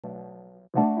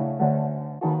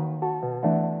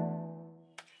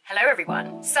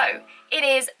everyone. So it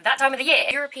is that time of the year.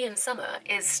 European summer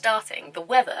is starting. The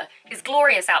weather is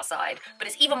glorious outside, but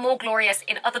it's even more glorious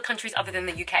in other countries other than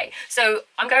the UK. So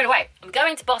I'm going away. I'm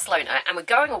going to Barcelona and we're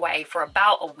going away for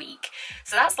about a week.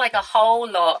 So that's like a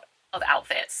whole lot of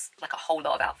outfits,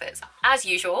 As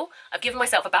usual, I've given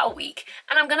myself about a week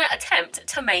and I'm gonna attempt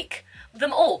to make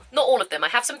them all. Not all of them. I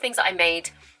have some things that I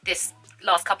made this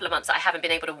last couple of months that I haven't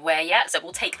been able to wear yet, so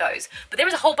we'll take those. But there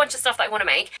is a whole bunch of stuff that I want to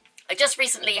make. I just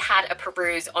recently had a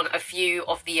peruse on a few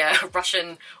of the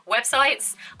Russian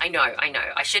websites. I know.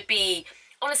 I should be...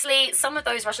 Honestly, some of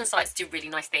those Russian sites do really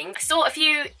nice things. I saw a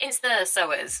few Insta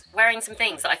sewers wearing some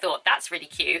things that I thought, that's really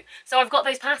cute. So I've got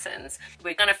those patterns.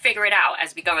 We're gonna figure it out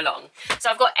as we go along.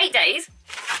 So I've got 8 days.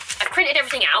 I've printed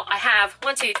everything out. I have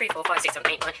 1, 2, 3, 4, 5, 6,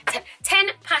 7, 8, 9, 10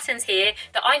 patterns here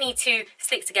that I need to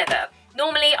stick together.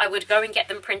 Normally I would go and get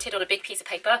them printed on a big piece of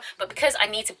paper, but because I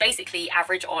need to basically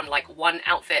average on like one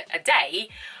outfit a day,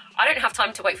 I don't have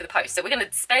time to wait for the post. So we're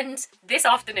gonna spend this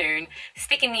afternoon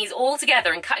sticking these all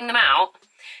together and cutting them out,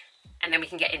 and then we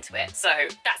can get into it. So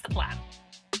that's the plan.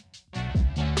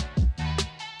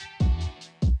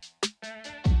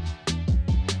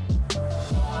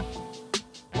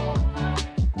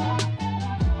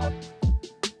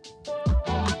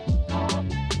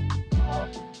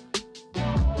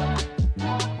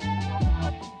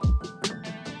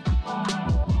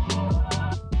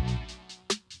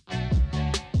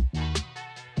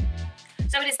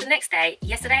 So it is the next day.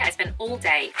 Yesterday I spent all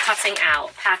day cutting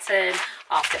out pattern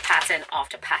after pattern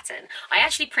after pattern. I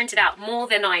actually printed out more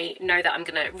than I know that I'm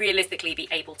gonna realistically be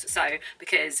able to sew,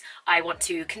 because I want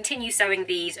to continue sewing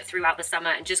these throughout the summer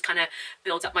and just kind of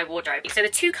build up my wardrobe. So the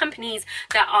two companies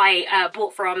that I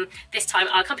bought from this time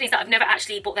are companies that I've never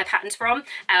actually bought their patterns from.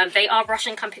 They are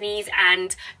Russian companies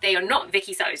and they are not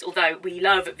Vicky Sews, although we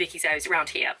love Vicky Sews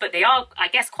around here, but they are, I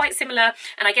guess, quite similar.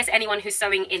 And I guess anyone who's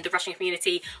sewing in the Russian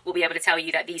community will be able to tell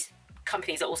you that these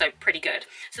companies are also pretty good.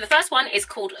 So the first one is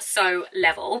called Sew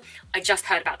Level. I just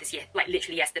heard about this like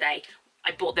literally yesterday.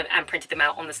 I bought them and printed them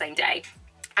out on the same day.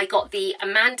 I got the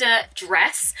Amanda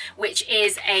dress, which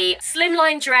is a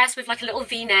slimline dress with like a little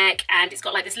V-neck, and it's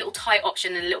got like this little tie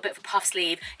option and a little bit of a puff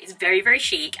sleeve. It's very, very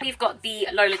chic. We've got the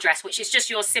Lola dress, which is just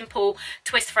your simple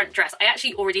twist front dress. I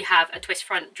actually already have a twist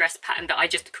front dress pattern that I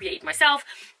just created myself,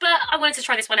 but I wanted to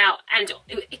try this one out, and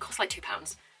it cost like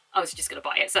 £2. I was just gonna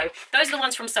buy it. So those are the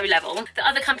ones from Sew Level. The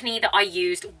other company that I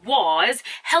used was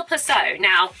Help Her Sew.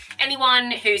 Now,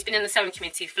 anyone who's been in the sewing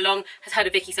community for long has heard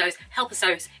of Vicky Sews. Help Her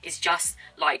Sews is just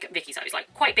like Vicky Sews,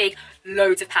 like quite big,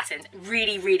 loads of patterns,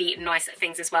 really, really nice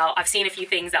things as well. I've seen a few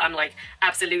things that I'm like,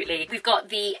 absolutely. We've got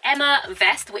the Emma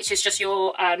vest, which is just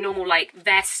your normal like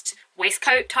vest,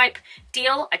 waistcoat type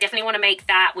deal. I definitely want to make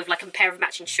that with like a pair of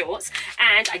matching shorts,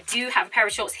 and I do have a pair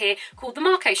of shorts here called the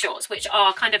Marco shorts, which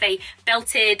are kind of a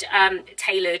belted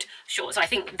tailored shorts. So I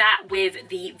think that with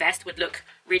the vest would look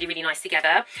really, really nice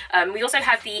together. We also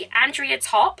have the Andrea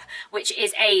top, which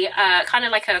is a kind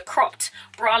of like a cropped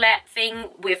bralette thing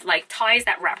with like ties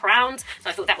that wrap around. So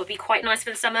I thought that would be quite nice for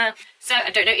the summer. So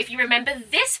I don't know if you remember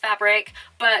this fabric,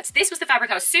 but this was the fabric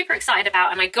I was super excited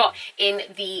about and I got in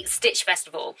the Stitch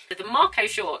Festival. The Marco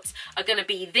shorts are gonna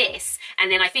be this,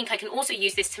 and then I think I can also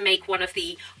use this to make one of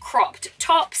the cropped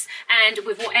tops, and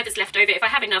with whatever's left over, if I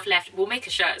have enough left, we'll make a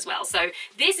shirt as well. So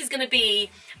this is gonna be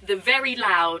the very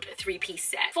loud 3-piece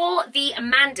set. For the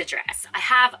Amanda dress, I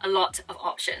have a lot of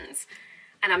options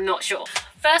and I'm not sure.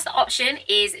 First option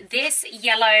is this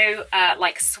yellow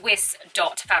like Swiss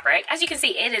dot fabric. As you can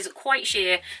see, it is quite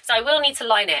sheer, so I will need to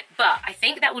line it, but I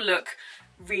think that will look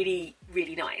really,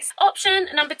 really nice. Option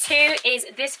number 2 is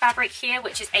this fabric here,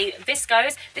 which is a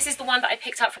viscose. This is the one that I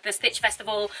picked up from the Stitch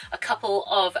Festival a couple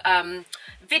of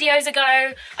videos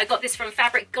ago. I got this from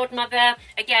Fabric Godmother.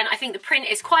 Again, I think the print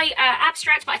is quite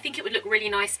abstract, but I think it would look really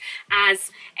nice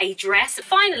as a dress.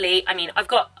 Finally, I mean, I've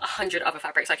got 100 other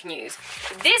fabrics I can use.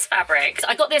 This fabric,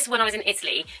 I got this when I was in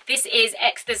Italy. This is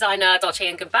ex-designer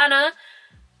Dolce & Gabbana,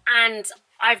 and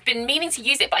I've been meaning to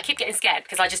use it, but I keep getting scared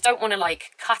because I just don't want to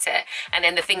like cut it and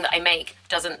then the thing that I make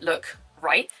doesn't look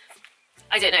right.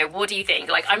 I don't know, what do you think?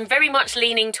 Like, I'm very much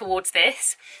leaning towards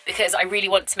this because I really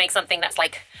want to make something that's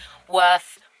like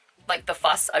worth like the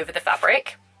fuss over the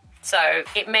fabric. So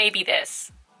it may be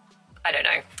this, I don't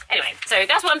know. Anyway, so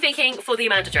that's what I'm thinking for the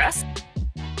Amanda dress.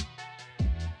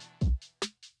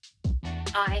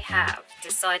 I have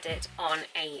decided on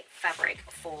a fabric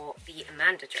for the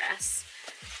Amanda dress.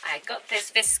 I got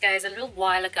this viscose a little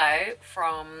while ago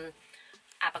from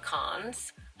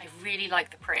Abercarn's. I really like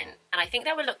the print, and I think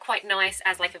that would look quite nice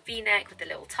as like a V-neck with the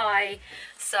little tie.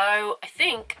 So I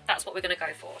think that's what we're gonna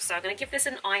go for. So I'm gonna give this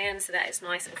an iron so that it's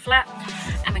nice and flat,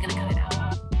 and we're gonna cut it out.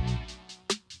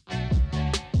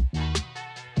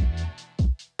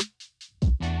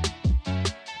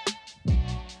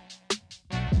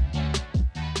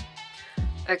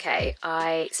 Okay,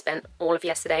 I spent all of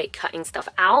yesterday cutting stuff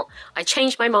out. I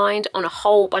changed my mind on a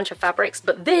whole bunch of fabrics,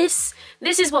 but this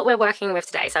is what we're working with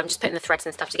today. So I'm just putting the threads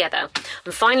and stuff together.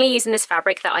 I'm finally using this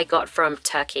fabric that I got from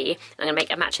Turkey. I'm gonna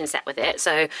make a matching set with it.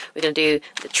 So we're gonna do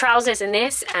the trousers in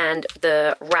this and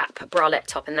the wrap bralette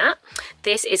top in that.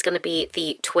 This is gonna be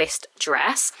the twist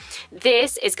dress.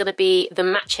 This is gonna be the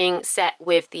matching set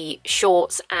with the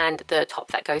shorts and the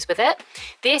top that goes with it.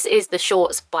 This is the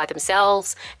shorts by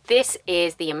themselves. This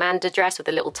is the Amanda dress with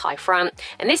a little tie front,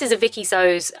 and this is a Vicky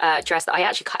So's dress that I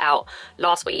actually cut out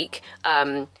last week,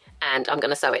 and I'm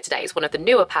gonna sew it today. It's one of the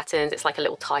newer patterns. It's like a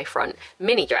little tie front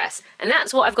mini dress, and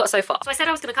that's what I've got so far. So I said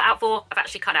I was gonna cut out 4, I've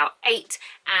actually cut out 8,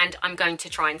 and I'm going to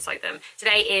try and sew them.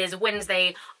 Today is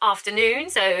Wednesday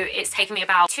afternoon, so it's taken me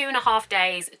about 2.5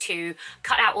 days to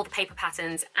cut out all the paper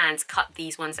patterns and cut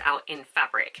these ones out in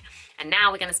fabric. And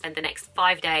now we're gonna spend the next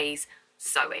 5 days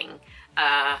sewing.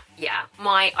 Yeah,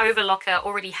 my overlocker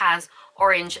already has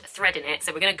orange thread in it,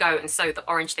 so we're gonna go and sew the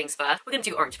orange things first. We're gonna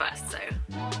do orange first, so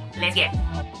let's get.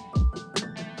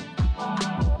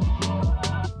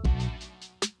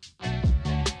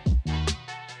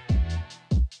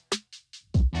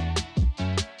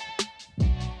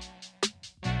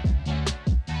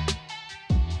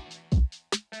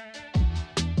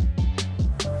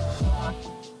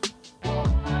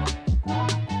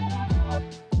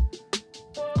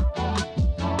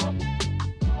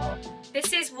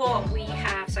 This is what we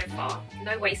have so far.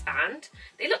 No waistband.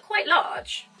 They look quite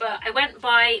large, but I went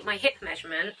by my hip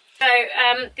measurement. So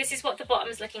this is what the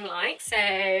bottom's looking like.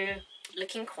 So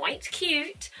looking quite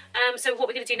cute. So what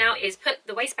we're going to do now is put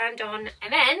the waistband on,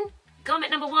 and then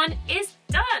garment number 1 is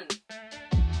done.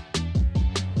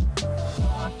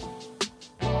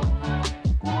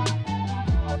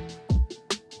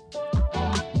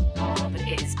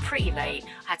 Pretty late.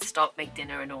 I had to stop, make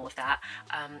dinner and all of that.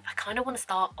 I kind of want to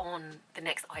start on the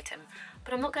next item,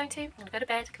 but I'm not going to. I'm going to go to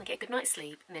bed, going to get a good night's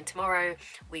sleep, and then tomorrow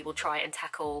we will try and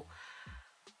tackle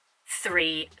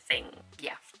 3 things.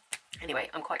 Yeah. Anyway,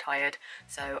 I'm quite tired,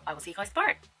 so I will see you guys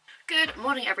tomorrow. Good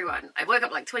morning, everyone. I woke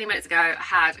up like 20 minutes ago,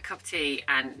 had a cup of tea,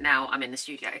 and now I'm in the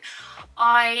studio.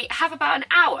 I have about an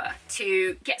hour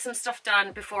to get some stuff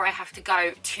done before I have to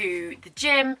go to the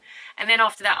gym, and then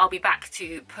after that I'll be back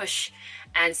to push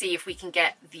and see if we can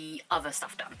get the other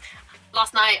stuff done.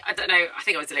 Last night, I don't know, I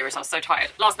think I was delirious, I was so tired.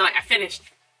 Last night I finished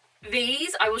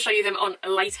these. I will show you them on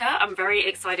later. I'm very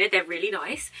excited, they're really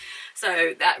nice.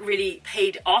 So that really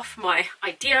paid off my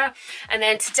idea. And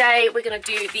then today we're gonna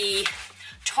do the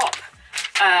top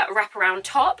wraparound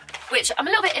top, which I'm a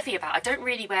little bit iffy about. I don't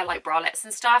really wear like bralettes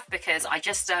and stuff because I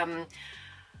can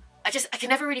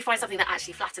never really find something that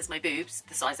actually flatters my boobs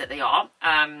the size that they are.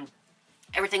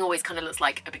 Everything always kind of looks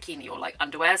like a bikini or like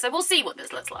underwear, so we'll see what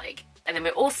this looks like. And then we're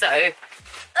also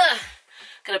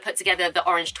gonna put together the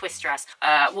orange twist dress.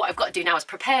 What I've got to do now is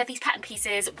prepare these pattern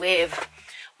pieces with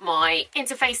my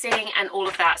interfacing and all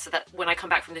of that, so that when I come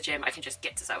back from the gym I can just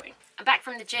get to sewing. I'm back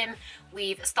from the gym.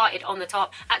 We've started on the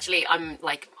top. Actually, I'm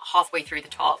like halfway through the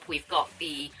top. We've got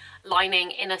the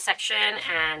lining inner section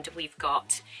and we've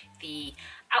got the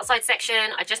outside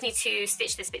section. I just need to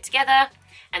stitch this bit together,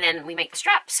 and then we make the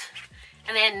straps.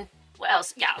 And then what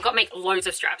else? Yeah, I've got to make loads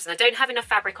of straps, and I don't have enough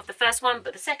fabric of the first one,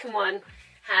 but the second one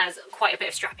has quite a bit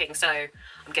of strapping, so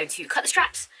I'm going to cut the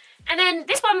straps, and then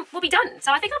this one will be done.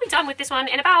 So I think I'll be done with this one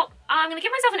in about, I'm going to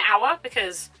give myself an hour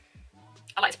because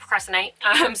I like to procrastinate.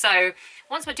 So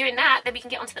once we're doing that, then we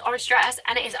can get onto the orange dress,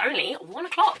 and it is only 1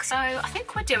 o'clock, so I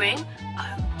think we're doing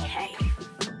okay.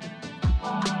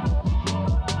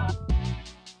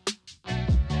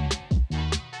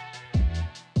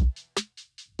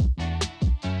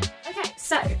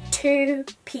 So 2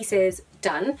 pieces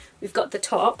done. We've got the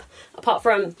top. Apart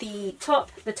from the top,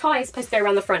 the tie is supposed to go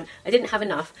around the front. I didn't have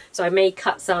enough, so I may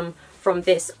cut some from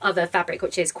this other fabric,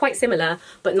 which is quite similar,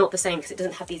 but not the same because it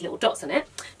doesn't have these little dots on it.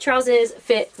 Trousers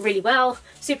fit really well,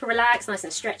 super relaxed, nice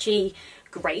and stretchy,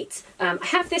 great. I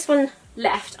have this one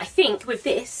left. I think with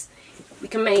this, we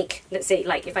can make, let's see,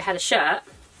 like if I had a shirt,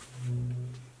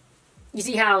 you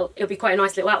see how it would be quite a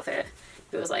nice little outfit.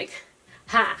 It was like,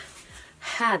 ha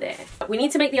there. We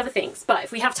need to make the other things, but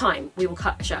if we have time, we will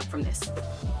cut a shirt from this.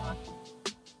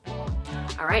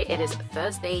 All right, it is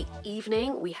Thursday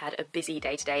evening. We had a busy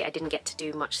day today. I didn't get to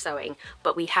do much sewing,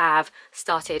 but we have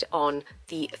started on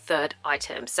the 3rd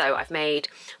item. So I've made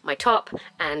my top,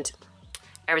 and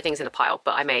everything's in a pile,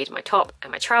 but I made my top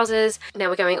and my trousers. Now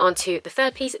we're going on to the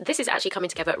 3rd piece. This is actually coming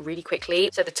together really quickly.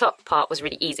 So the top part was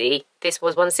really easy. This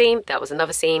was one seam, that was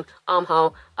another seam,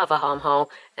 armhole, other armhole,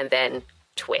 and then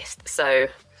twist. So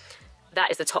that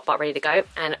is the top part ready to go,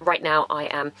 and right now I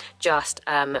am just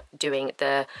doing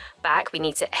the back. We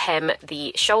need to hem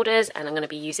the shoulders, and I'm going to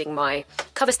be using my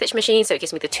cover stitch machine, so it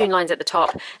gives me the tune lines at the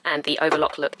top and the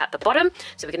overlock look at the bottom.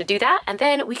 So we're going to do that, and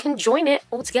then we can join it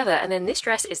all together, and then this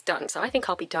dress is done. So I think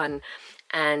I'll be done,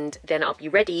 and then I'll be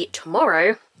ready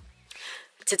tomorrow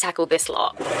to tackle this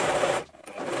lot.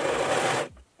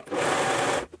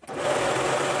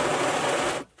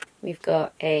 We've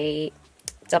got a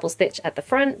double stitch at the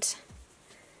front,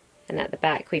 and at the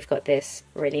back we've got this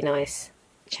really nice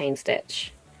chain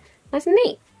stitch. Nice and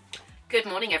neat. Good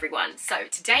morning everyone. So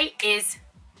today is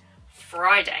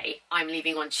Friday. I'm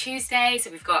leaving on Tuesday, so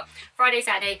we've got Friday,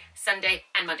 Saturday, Sunday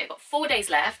and Monday. I've got 4 days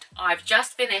left. I've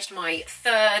just finished my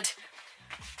third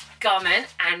garment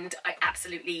and I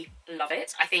absolutely love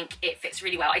it. I think it fits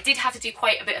really well. I did have to do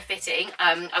quite a bit of fitting.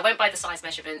 I went by the size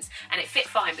measurements and it fit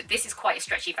fine, but this is quite a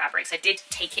stretchy fabric, so I did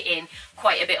take it in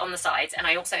quite a bit on the sides, and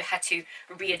I also had to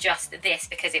readjust this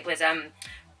because it was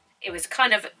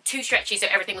kind of too stretchy, so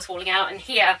everything was falling out. And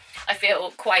here I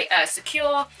feel quite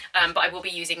secure, but I will be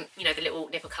using, you know, the little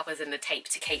nipple covers and the tape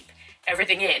to keep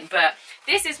everything in. But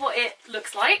this is what it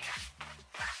looks like.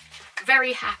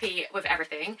 Very happy with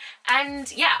everything,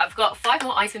 and yeah, I've got 5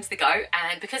 more items to go,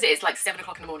 and because it is like 7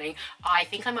 o'clock in the morning, I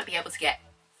think I might be able to get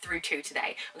through 2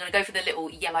 today. I'm going to go for the little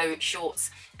yellow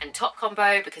shorts and top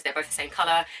combo because they're both the same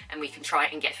colour, and we can try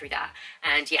and get through that.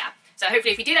 And yeah, so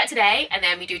hopefully if we do that today, and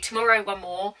then we do tomorrow 1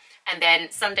 more, and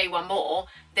then Sunday 1 more,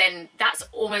 then that's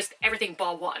almost everything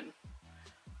bar 1,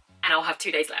 and I'll have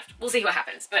 2 days left. We'll see what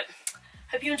happens, but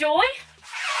hope you enjoy.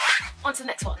 On to the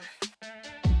next one.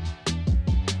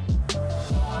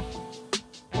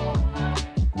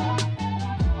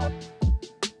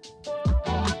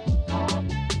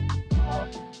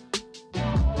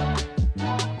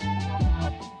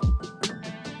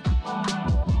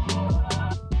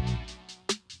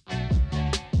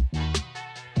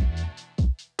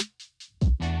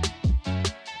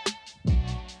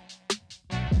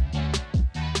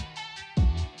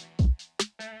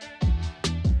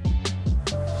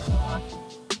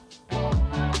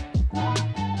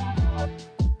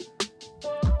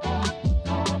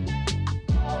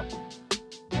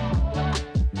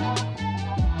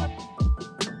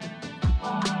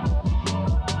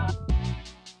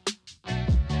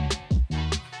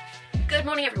 Good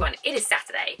morning everyone, it is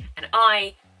Saturday and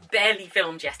I barely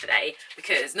filmed yesterday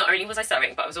because not only was I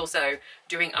sewing, but I was also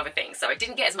doing other things, so I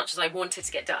didn't get as much as I wanted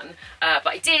to get done, but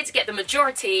I did get the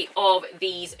majority of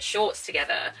these shorts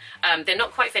together. They're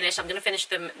not quite finished. I'm going to finish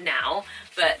them now,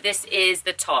 but this is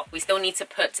the top. We still need to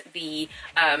put the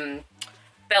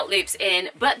belt loops in,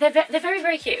 but they're very,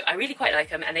 very cute. I really quite like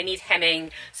them, and they need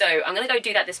hemming, so I'm gonna go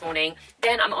do that this morning.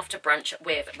 Then I'm off to brunch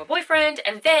with my boyfriend,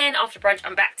 and then after brunch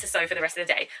I'm back to sew for the rest of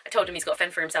the day. I told him he's got to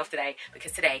fend for himself today,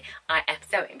 because today I am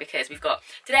sewing, because we've got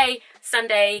today,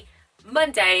 Sunday,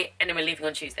 Monday, and then we're leaving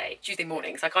on Tuesday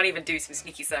morning, so I can't even do some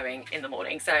sneaky sewing in the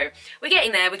morning. So we're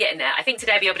getting there, I think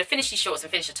today I'll be able to finish these shorts and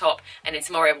finish the top, and then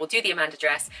tomorrow we'll do the Amanda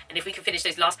dress, and if we can finish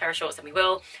those last pair of shorts then we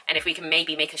will, and if we can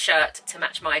maybe make a shirt to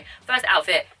match my first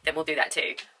outfit then we'll do that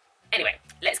too. Anyway,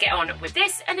 let's get on with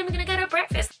this, and then we're gonna go to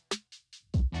breakfast.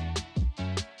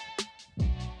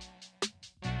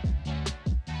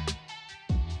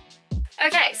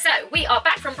 Okay, so we are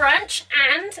back from brunch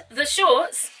and the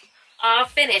shorts are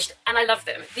finished and I love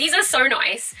them. These are so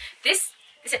nice.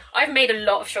 I've made a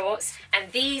lot of shorts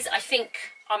and these I think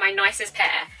are my nicest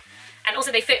pair, and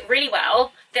also they fit really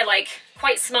well. They're like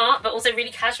quite smart but also really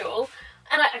casual,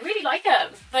 and I really like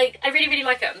them. Like I really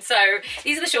like them. So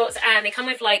these are the shorts and they come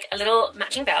with like a little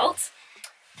matching belt,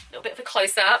 a little bit of a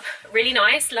close-up, really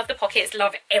nice. Love the pockets,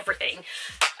 love everything.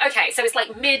 Okay, so it's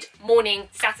like mid-morning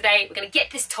Saturday. We're gonna get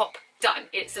this top done.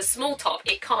 It's a small top,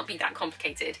 it can't be that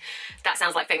complicated. That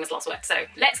sounds like famous last work. So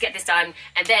let's get this done,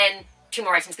 and then 2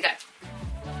 more items to go.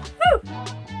 Woo!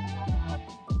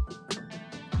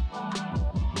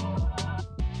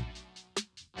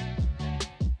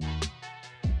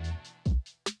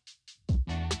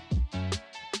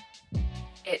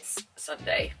 It's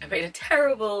Sunday. I made a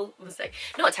terrible mistake.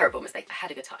 Not a terrible mistake, I had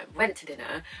a good time. Went to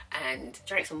dinner and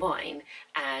drank some wine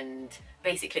and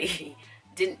basically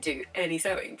didn't do any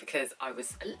sewing because I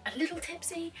was a little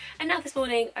tipsy, and now this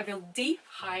morning I feel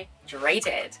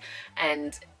dehydrated,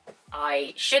 and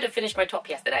I should have finished my top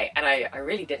yesterday and I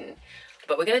really didn't,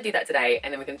 but we're gonna do that today,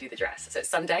 and then we're gonna do the dress. So it's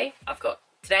Sunday, I've got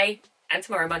today and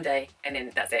tomorrow Monday, and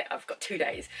then that's it. I've got 2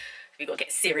 days. We've got to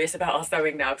get serious about our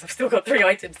sewing now because I've still got 3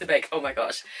 items to make. Oh my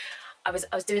gosh. I was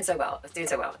doing so well, and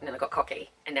then I got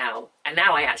cocky, and now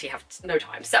I actually have no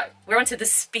time. So we're on to the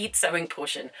speed sewing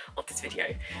portion of this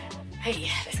video.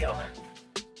 Hey, let's go.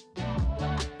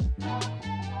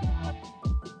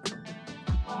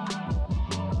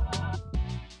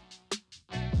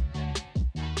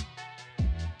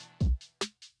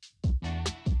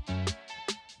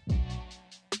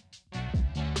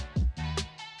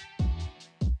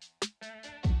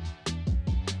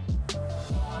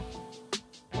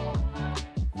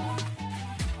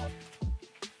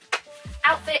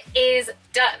 outfit is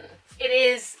done. It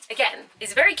is, again,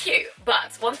 it's very cute,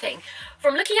 but one thing,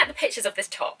 from looking at the pictures of this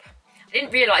top, I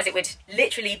didn't realise it would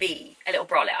literally be a little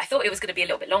bralette. I thought it was going to be a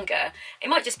little bit longer. It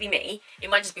might just be me. It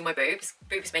might just be my boobs.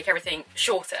 Boobs make everything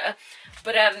shorter.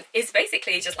 But it's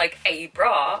basically just like a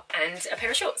bra and a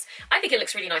pair of shorts. I think it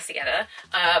looks really nice together,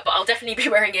 but I'll definitely be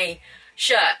wearing a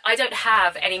shirt. I don't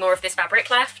have any more of this fabric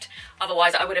left.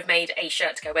 Otherwise, I would have made a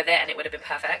shirt to go with it and it would have been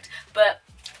perfect. But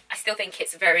I still think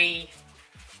it's a very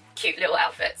cute little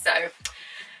outfit. So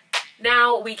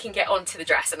now we can get on to the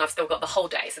dress, and I've still got the whole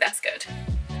day, so that's good.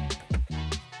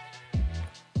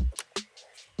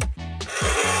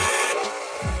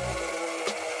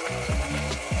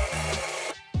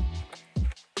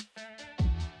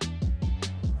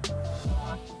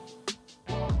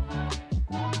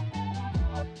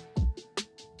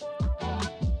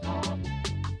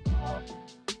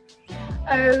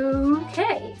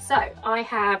 Okay, so I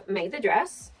have made the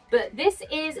dress, but this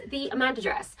is the Amanda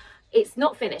dress. It's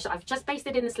not finished. I've just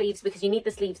basted in the sleeves because you need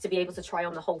the sleeves to be able to try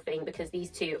on the whole thing, because these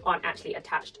two aren't actually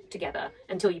attached together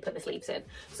until you put the sleeves in.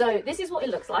 So this is what it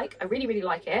looks like. I really, really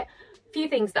like it. Few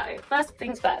things though. First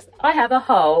things first, I have a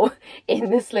hole in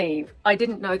the sleeve. I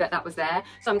didn't know that that was there,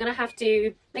 so I'm gonna have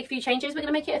to make a few changes. We're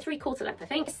gonna make it a 3/4 length, I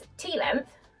think. It's T length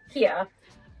here.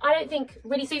 I don't think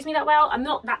really suits me that well. I'm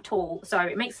not that tall, so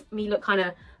it makes me look kind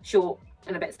of short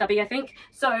and a bit stubby, I think.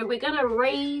 So we're gonna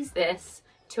raise this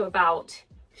to about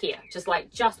here, just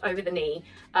over the knee,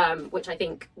 which I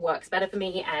think works better for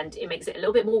me, and it makes it a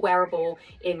little bit more wearable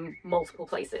in multiple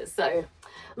places. So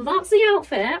that's the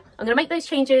outfit. I'm gonna make those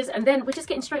changes, and then we're just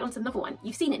getting straight on to another one.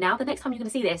 You've seen it now. The next time you're gonna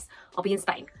see this, I'll be in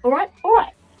Spain. All right, all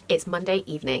right. It's Monday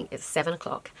evening, it's 7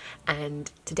 o'clock, and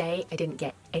today I didn't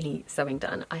get any sewing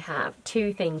done. I have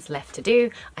 2 things left to do.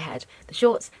 I had the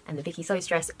shorts and the Vicky Sews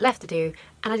dress left to do,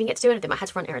 and I didn't get to do any of them. I had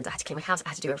to run errands, I had to clean my house, I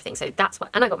had to do everything. So that's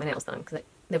what, and I got my nails done because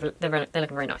they're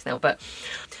looking very nice now. But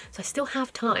so I still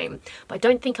have time, but I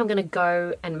don't think I'm gonna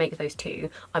go and make those 2.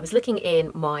 I was looking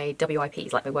in my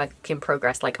WIPs, like my work in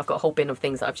progress, like I've got a whole bin of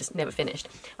things that I've just never finished.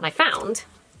 And I found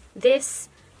this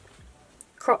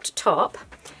cropped top,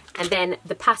 and then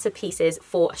the pattern pieces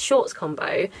for a shorts combo,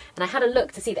 and I had a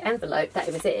look to see the envelope that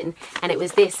it was in, and it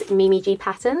was this Mimi G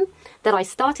pattern that I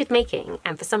started making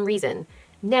and for some reason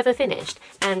never finished.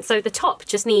 And so the top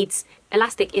just needs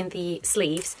elastic in the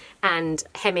sleeves and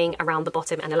hemming around the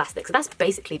bottom and elastic, so that's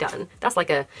basically done. That's like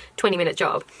a 20-minute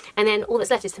job, and then all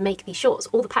that's left is to make these shorts.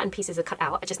 All the pattern pieces are cut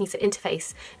out. I just need to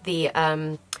interface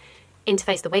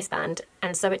the waistband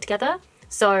and sew it together.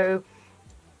 So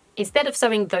instead of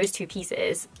sewing those 2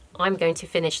 pieces, I'm going to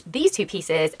finish these 2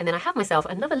 pieces, and then I have myself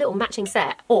another little matching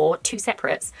set, or 2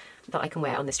 separates, that I can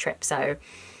wear on this trip. So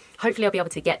hopefully I'll be able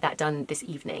to get that done this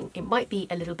evening. It might be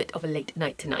a little bit of a late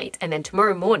night tonight, and then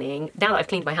tomorrow morning, now that I've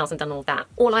cleaned my house and done all that,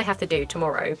 all I have to do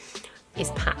tomorrow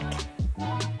is pack.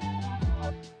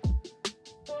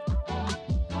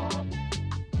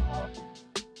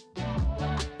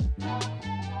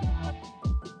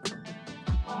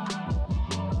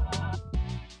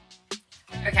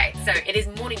 Okay, so it is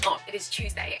morning off. It is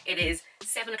Tuesday. It is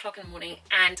 7 o'clock in the morning,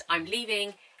 and I'm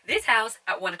leaving this house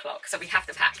at 1 o'clock, so we have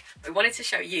to pack. I wanted to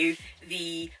show you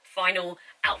the final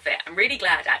outfit. I'm really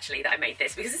glad actually that I made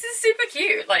this, because this is super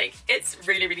cute. Like, it's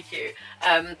really, really cute.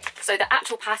 So the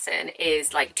actual pattern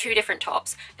is like 2 different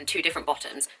tops and 2 different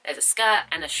bottoms. There's a skirt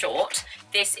and a short.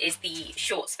 This is the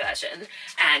shorts version,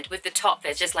 and with the top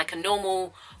there's just like a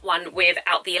normal one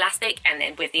without the elastic, and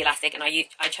then with the elastic, and I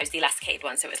chose the elasticated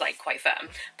one, so it was like quite firm.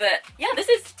 But yeah, this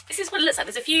is what it looks like.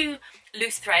 There's a few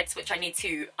loose threads which I need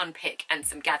to unpick, and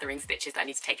some gathering stitches that I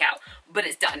need to take out, but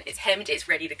it's done, it's hemmed, it's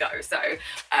ready to go. So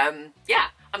yeah,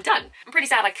 I'm done. I'm pretty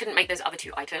sad I couldn't make those other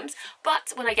 2 items,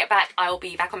 but when I get back I'll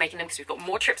be back on making them, because we've got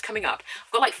more trips coming up.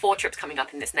 I've got like 4 trips coming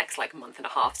up in this next like month and a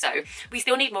half, so we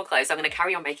still need more clothes, so I'm going to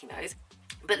carry on making those.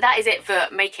 But that is it for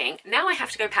making. Now I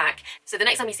have to go pack, so the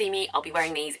next time you see me I'll be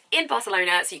wearing these in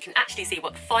Barcelona, so you can actually see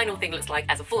what the final thing looks like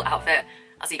as a full outfit.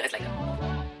 I'll see you guys later.